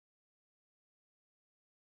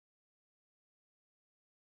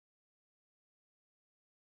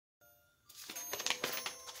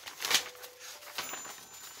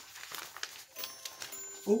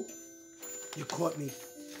Oh, you caught me.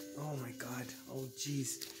 Oh my God. Oh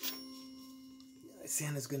geez.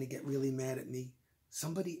 Santa's gonna get really mad at me.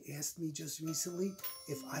 Somebody asked me just recently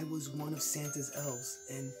if I was one of Santa's elves,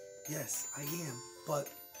 and yes, I am. But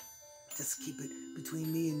just keep it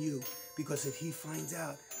between me and you, because if he finds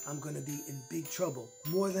out, I'm gonna be in big trouble,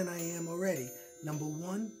 more than I am already. Number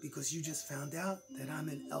one, because you just found out that I'm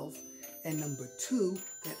an elf, and number two,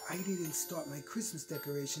 that I didn't start my Christmas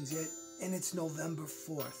decorations yet, and it's November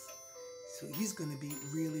 4th. So he's going to be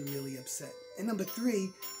really, really upset. And number three,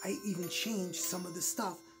 I even changed some of the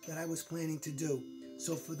stuff that I was planning to do.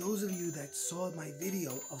 So for those of you that saw my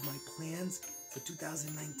video of my plans for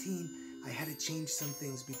 2019, I had to change some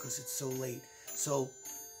things because it's so late. So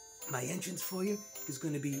my entrance for you is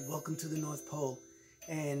going to be Welcome to the North Pole.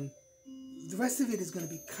 And the rest of it is going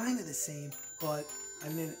to be kind of the same, but I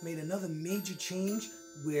made another major change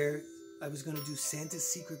where I was going to do Santa's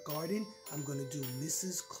Secret Garden. I'm going to do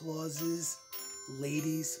Mrs. Claus's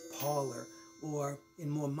Ladies Parlor, or in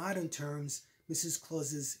more modern terms, Mrs.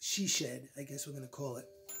 Claus's She Shed, I guess we're going to call it.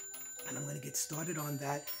 And I'm going to get started on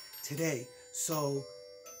that today. So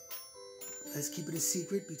let's keep it a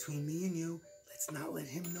secret between me and you. Let's not let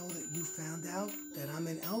him know that you found out that I'm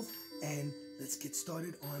an elf. And let's get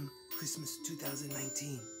started on Christmas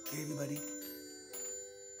 2019. Okay, everybody?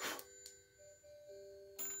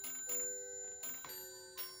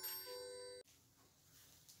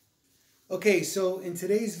 Okay, so in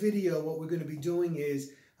today's video, what we're going to be doing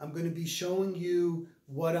is I'm going to be showing you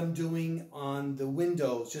what I'm doing on the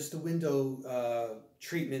windows, just the window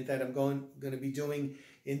treatment that I'm going to be doing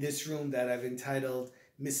in this room that I've entitled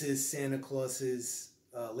Mrs. Santa Claus's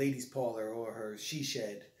Ladies Parlor, or her She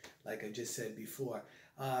Shed, like I just said before.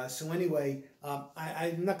 So anyway,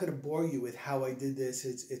 I'm not going to bore you with how I did this.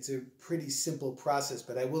 It's a pretty simple process,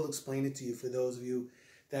 but I will explain it to you for those of you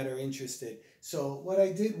that are interested. So what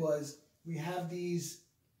I did was, we have these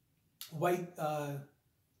white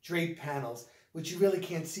drape panels, which you really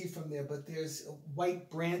can't see from there, but there's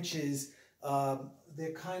white branches.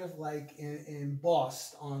 They're kind of like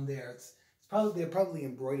embossed on there. They're probably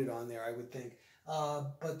embroidered on there, I would think.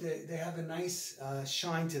 But they have a nice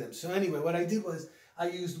shine to them. So anyway, what I did was I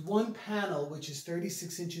used one panel, which is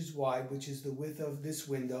 36 inches wide, which is the width of this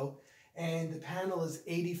window, and the panel is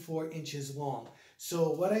 84 inches long.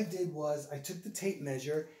 So what I did was I took the tape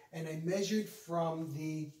measure and I measured from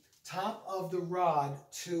the top of the rod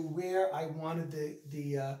to where I wanted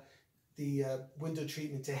the window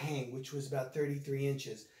treatment to hang, which was about 33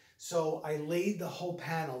 inches. So I laid the whole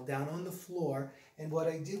panel down on the floor, and what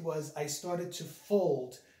I did was I started to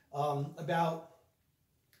fold about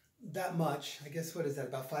that much. I guess, what is that,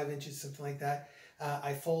 about 5 inches, something like that.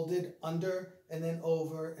 I folded under and then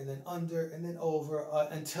over and then under and then over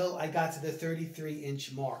until I got to the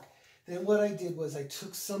 33-inch mark. Then what I did was I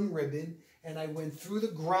took some ribbon and I went through the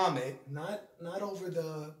grommet, not over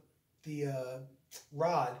the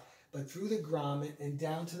rod, but through the grommet and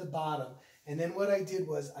down to the bottom. And then what I did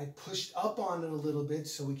was I pushed up on it a little bit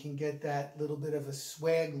so we can get that little bit of a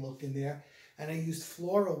swag look in there. And I used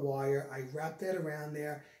floral wire. I wrapped that around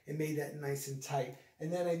there and made that nice and tight.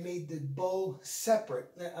 And then I made the bow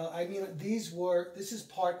separate. This is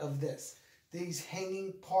part of this. These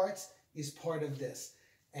hanging parts is part of this.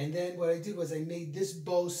 And then what I did was I made this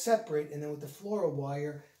bow separate, and then with the floral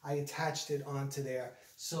wire, I attached it onto there.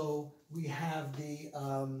 So we have the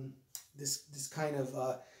this kind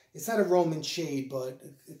of it's not a Roman shade, but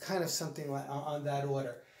kind of something like on that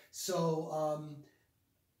order. So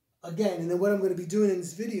again, and then what I'm going to be doing in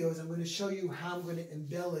this video is I'm going to show you how I'm going to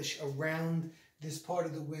embellish around this part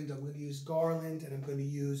of the window. I'm going to use garland, and I'm going to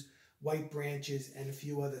use white branches and a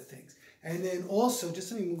few other things. And then also,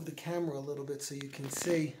 just let me move the camera a little bit so you can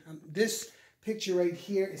see. This picture right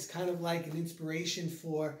here is kind of like an inspiration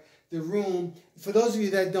for the room. For those of you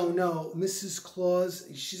that don't know, Mrs. Claus,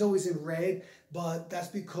 she's always in red, but that's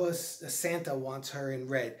because Santa wants her in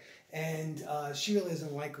red. And she really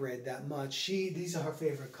doesn't like red that much. These are her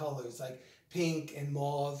favorite colors, like pink and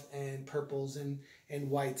mauve and purples and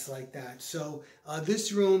whites like that. So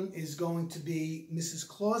this room is going to be Mrs.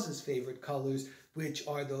 Claus's favorite colors, which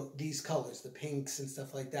are these colors, the pinks and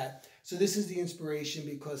stuff like that. So this is the inspiration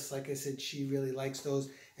because, like I said, she really likes those,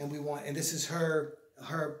 and this is her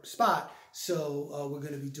spot. So we're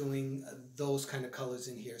going to be doing those kind of colors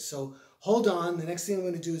in here. So hold on. The next thing I'm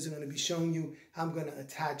going to do is I'm going to be showing you how I'm going to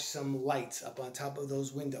attach some lights up on top of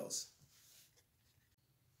those windows.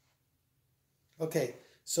 Okay,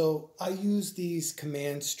 so I use these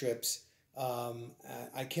command strips.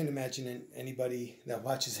 I can't imagine anybody that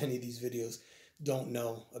watches any of these videos don't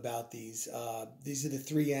know about these. These are the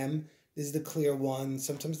 3M This is the clear one.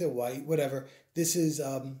 Sometimes they're white, whatever. This is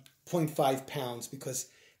 0.5 pounds because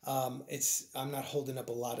I'm not holding up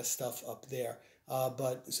a lot of stuff up there.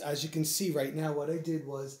 But as you can see right now, what I did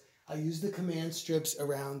was I used the command strips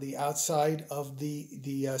around the outside of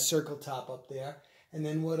the circle top up there. And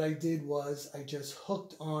then what I did was I just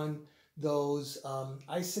hooked on those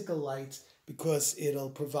icicle lights because it'll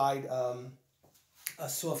provide a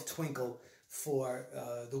soft twinkle for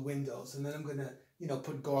the windows. And then I'm going to,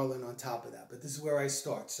 put garland on top of that. But this is where I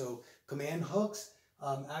start. So command hooks.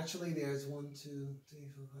 Actually, there's 1, 2, 3,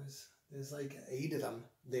 4, 5. There's like 8 of them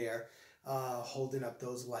there holding up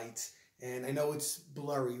those lights. And I know it's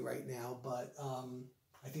blurry right now, but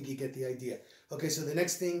I think you get the idea. Okay, so the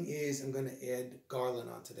next thing is I'm going to add garland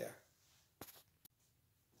onto there.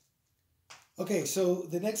 Okay, so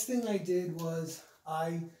the next thing I did was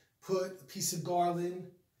I put a piece of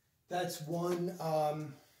garland. That's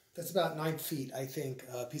that's about 9 feet, I think,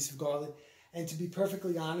 a piece of garland. And to be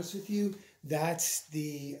perfectly honest with you, that's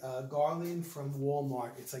the garland from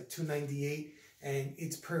Walmart. It's like $2.98, and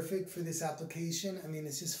it's perfect for this application. I mean,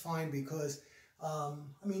 it's just fine because,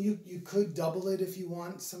 you could double it if you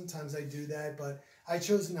want. Sometimes I do that, but I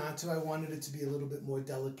chose not to. I wanted it to be a little bit more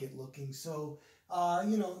delicate looking. So,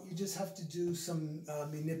 you just have to do some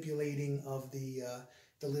manipulating of the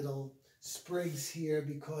little sprigs here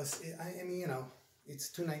because, it's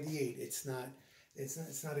 $2.98.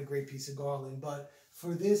 It's not a great piece of garland, but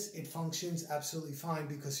for this, it functions absolutely fine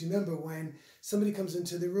because remember, when somebody comes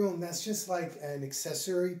into the room, that's just like an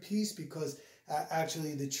accessory piece because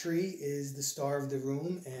actually the tree is the star of the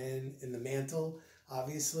room and the mantle,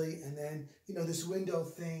 obviously. And then, this window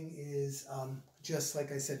thing is just,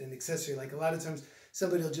 like I said, an accessory. Like a lot of times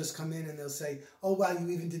somebody will just come in and they'll say, oh, wow, you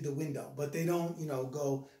even did the window. But they don't,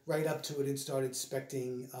 go right up to it and start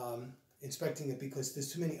inspecting it because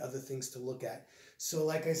there's too many other things to look at. So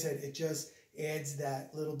like I said, it just adds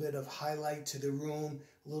that little bit of highlight to the room,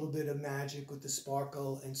 a little bit of magic with the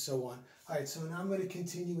sparkle and so on. All right, so now I'm going to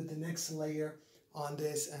continue with the next layer on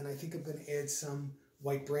this, and I think I'm going to add some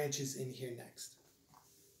white branches in here next.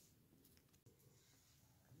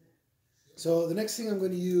 So the next thing I'm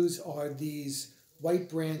going to use are these white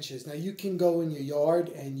branches. Now you can go in your yard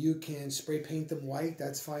and you can spray paint them white,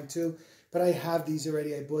 that's fine too. But I have these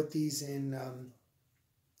already. I bought these in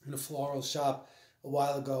a floral shop a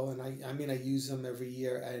while ago, and I use them every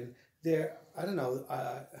year. And they're, I don't know,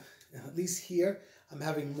 at least here, I'm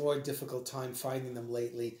having more difficult time finding them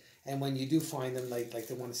lately. And when you do find them, like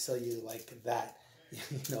they want to sell you like that,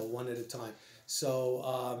 one at a time.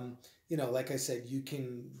 So, like I said, you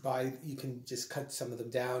can just cut some of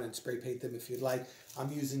them down and spray paint them if you'd like.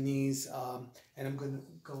 I'm using these, and I'm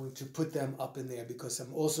going to put them up in there because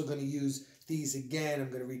I'm also going to use these again. I'm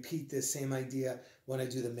going to repeat this same idea when I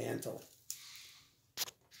do the mantle.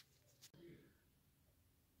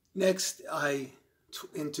 Next, I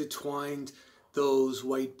intertwined those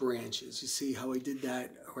white branches. You see how I did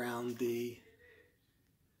that around the...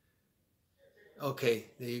 Okay,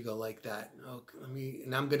 there you go, like that. Okay,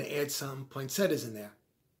 and I'm going to add some poinsettias in there.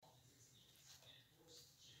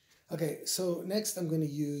 Okay, so next I'm going to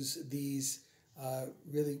use these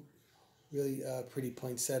really pretty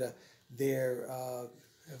poinsettia. They're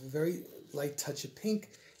have a very light touch of pink,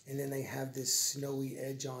 and then they have this snowy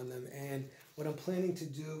edge on them. And what I'm planning to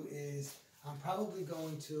do is I'm probably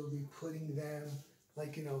going to be putting them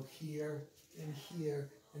like, here and here,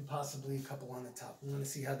 and possibly a couple on the top. I'm going to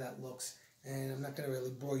see how that looks. And I'm not going to really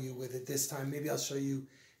bore you with it this time. Maybe I'll show you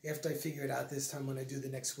after I figure it out this time when I do the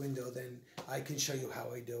next window, then I can show you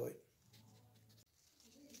how I do it.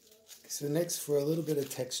 So next, for a little bit of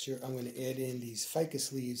texture, I'm going to add in these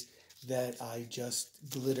ficus leaves that I just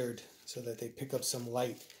glittered so that they pick up some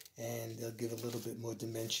light and they'll give a little bit more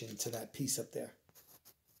dimension to that piece up there.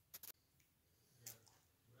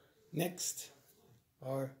 Next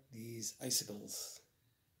are these icicles.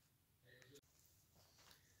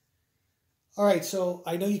 All right, so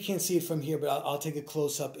I know you can't see it from here, but I'll take a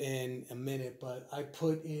close-up in a minute. But I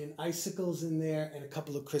put in icicles in there and a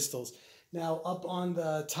couple of crystals. Now, up on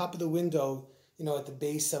the top of the window, at the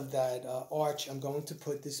base of that arch, I'm going to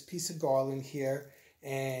put this piece of garland here.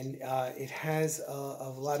 And it has a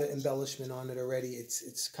lot of embellishment on it already.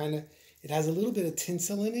 It has a little bit of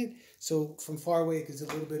tinsel in it. So from far away, it gives a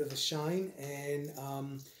little bit of a shine. And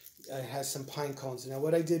it has some pine cones. Now,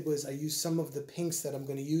 what I did was I used some of the pinks that I'm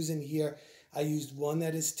going to use in here. I used one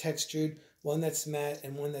that is textured, one that's matte,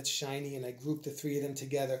 and one that's shiny, and I grouped the 3 of them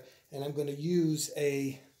together. And I'm going to use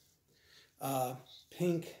a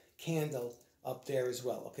pink candle up there as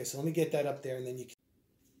well. Okay, so let me get that up there, and then you can...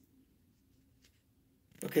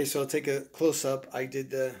 Okay, so I'll take a close-up. I did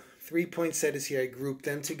the 3 poinsettias here. I grouped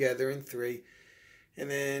them together in 3. And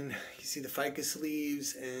then you see the ficus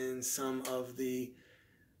leaves and some of the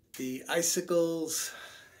icicles.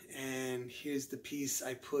 And here's the piece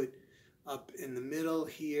I put up in the middle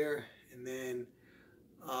here, and then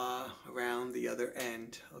around the other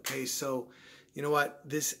end. Okay, so you know what?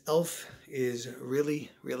 This elf is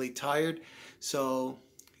really, really tired. So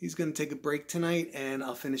he's going to take a break tonight, and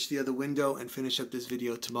I'll finish the other window and finish up this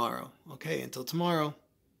video tomorrow. Okay, until tomorrow.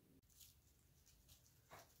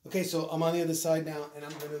 Okay, so I'm on the other side now, and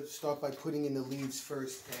I'm going to start by putting in the leaves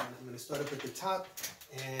first. And I'm going to start up at the top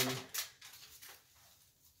and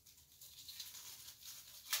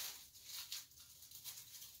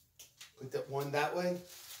put that one that way.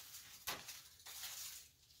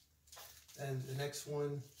 And the next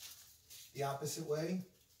one the opposite way.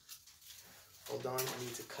 Hold on, I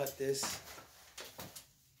need to cut this.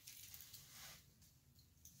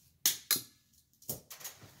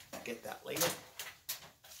 Get that later.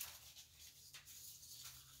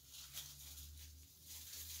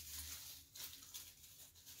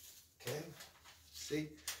 Okay, see?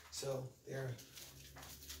 So they're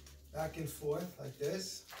back and forth like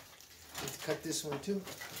this. Let's cut this one too.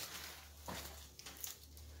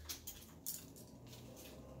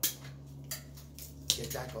 Get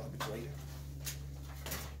that garbage later.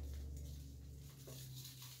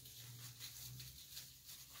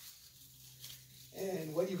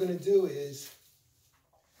 And what you're going to do is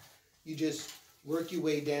you just work your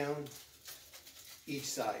way down each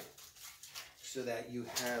side so that you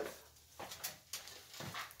have,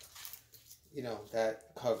 you know,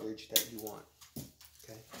 that coverage that you want.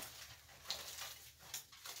 Okay.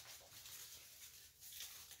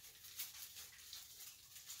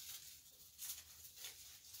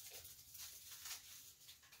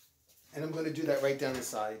 And I'm going to do that right down the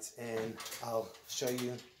sides, and I'll show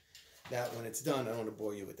you that when it's done. I don't want to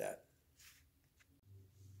bore you with that.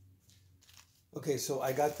 Okay, so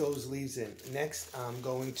I got those leaves in. Next, I'm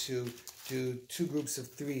going to do 2 groups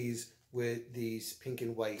of 3s with these pink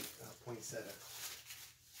and white poinsettia.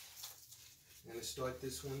 I'm going to start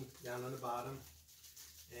this one down on the bottom,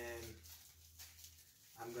 and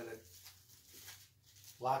I'm going to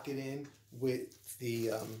lock it in with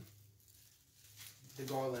the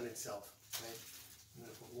garland itself. Okay, I'm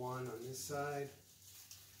going to put one on this side.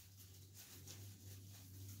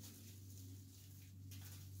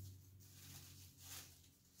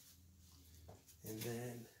 And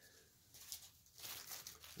then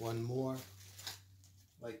one more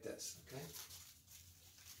like this, okay?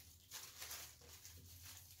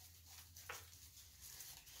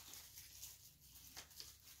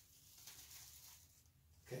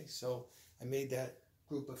 Okay, so I made that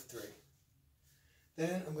group of 3.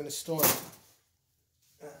 Then I'm going to start,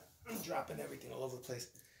 I'm dropping everything all over the place.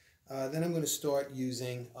 Then I'm going to start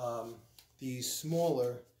using these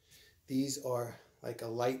smaller. These are like a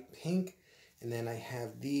light pink, and then I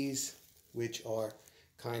have these which are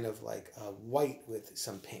kind of like white with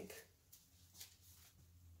some pink.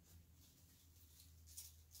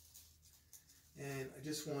 And I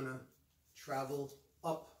just want to travel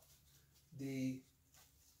up the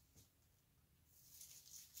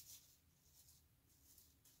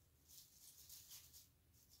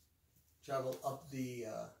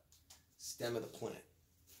stem of the plant.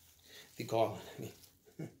 The garland, I mean.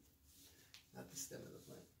 Not the stem of the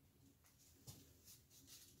plant.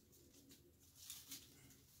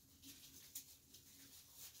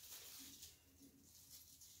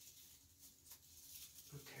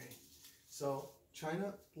 Okay, so try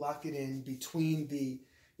to lock it in between the,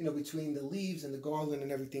 you know, between the leaves and the garland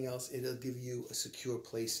and everything else. It'll give you a secure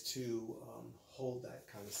place to hold that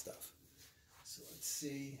kind of stuff. So let's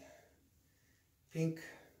see. Pink,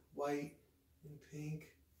 white, and pink,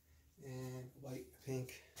 and white,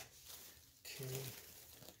 pink. Okay,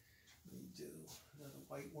 let me do another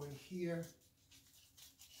white one here.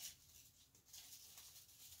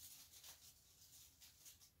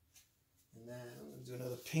 And then I'm going to do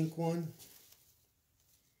another pink one.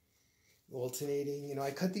 Alternating, you know,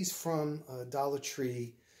 I cut these from a Dollar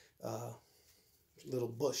Tree little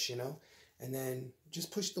bush, you know, and then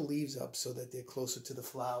just push the leaves up so that they're closer to the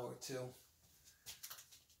flower too.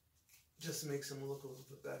 Just makes them look a little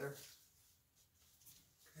bit better.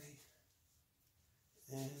 Okay.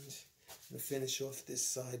 And I'm going to finish off this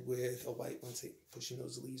side with a white one, so pushing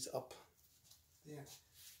those leaves up there.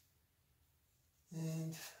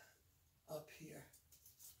 And up here.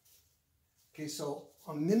 Okay, so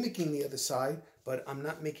I'm mimicking the other side, but I'm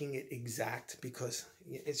not making it exact because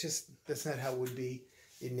it's just, that's not how it would be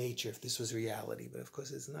in nature if this was reality. But of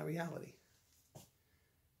course, it's not reality.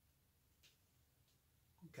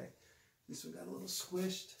 Okay, this one got a little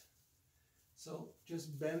squished. So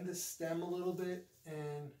just bend the stem a little bit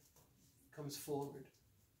and it comes forward.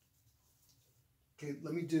 Okay,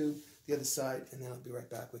 let me do the other side and then I'll be right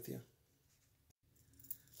back with you.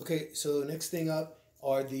 Okay, so next thing up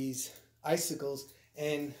are these icicles,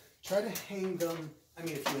 and try to hang them, I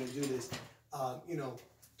mean, if you're going to do this, you know,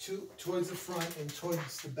 towards the front and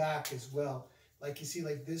towards the back as well. Like you see,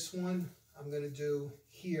 like this one, I'm going to do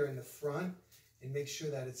here in the front and make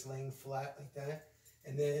sure that it's laying flat like that.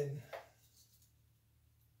 And then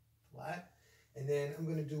flat. And then I'm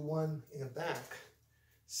going to do one in the back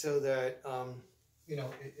so that, you know,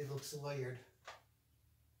 it looks layered.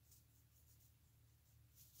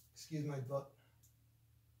 Excuse my butt.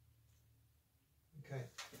 Okay,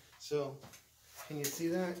 so can you see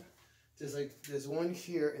that? There's one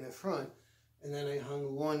here in the front, and then I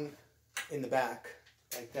hung one in the back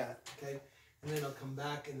like that. Okay, and then I'll come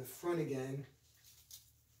back in the front again.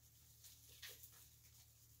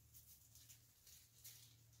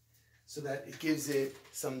 So that it gives it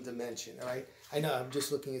some dimension. All right, I know I'm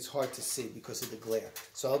just looking; it's hard to see because of the glare.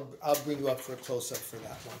 So I'll bring you up for a close up for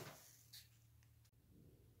that one.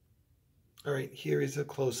 All right, here is a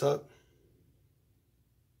close up.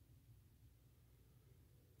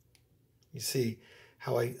 You see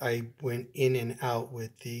how I went in and out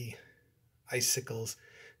with the icicles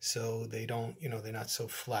so they don't, you know, they're not so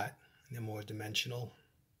flat. They're more dimensional.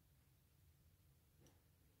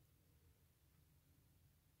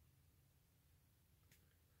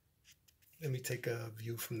 Let me take a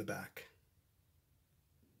view from the back.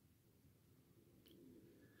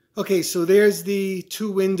 Okay, so there's the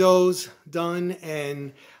two windows done,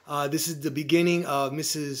 and this is the beginning of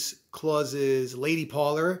Mrs. Claus's lady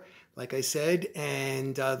parlor, like I said,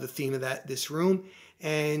 and the theme of this room.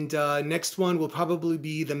 And next one will probably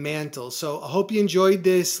be the mantle. So I hope you enjoyed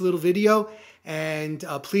this little video, and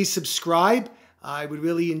please subscribe. I would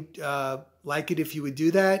really like it if you would do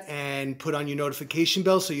that and put on your notification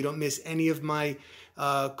bell so you don't miss any of my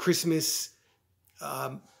Christmas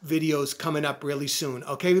videos coming up really soon.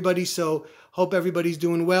 Okay, everybody? So hope everybody's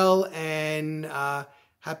doing well, and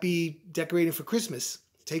happy decorating for Christmas.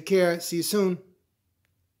 Take care. See you soon.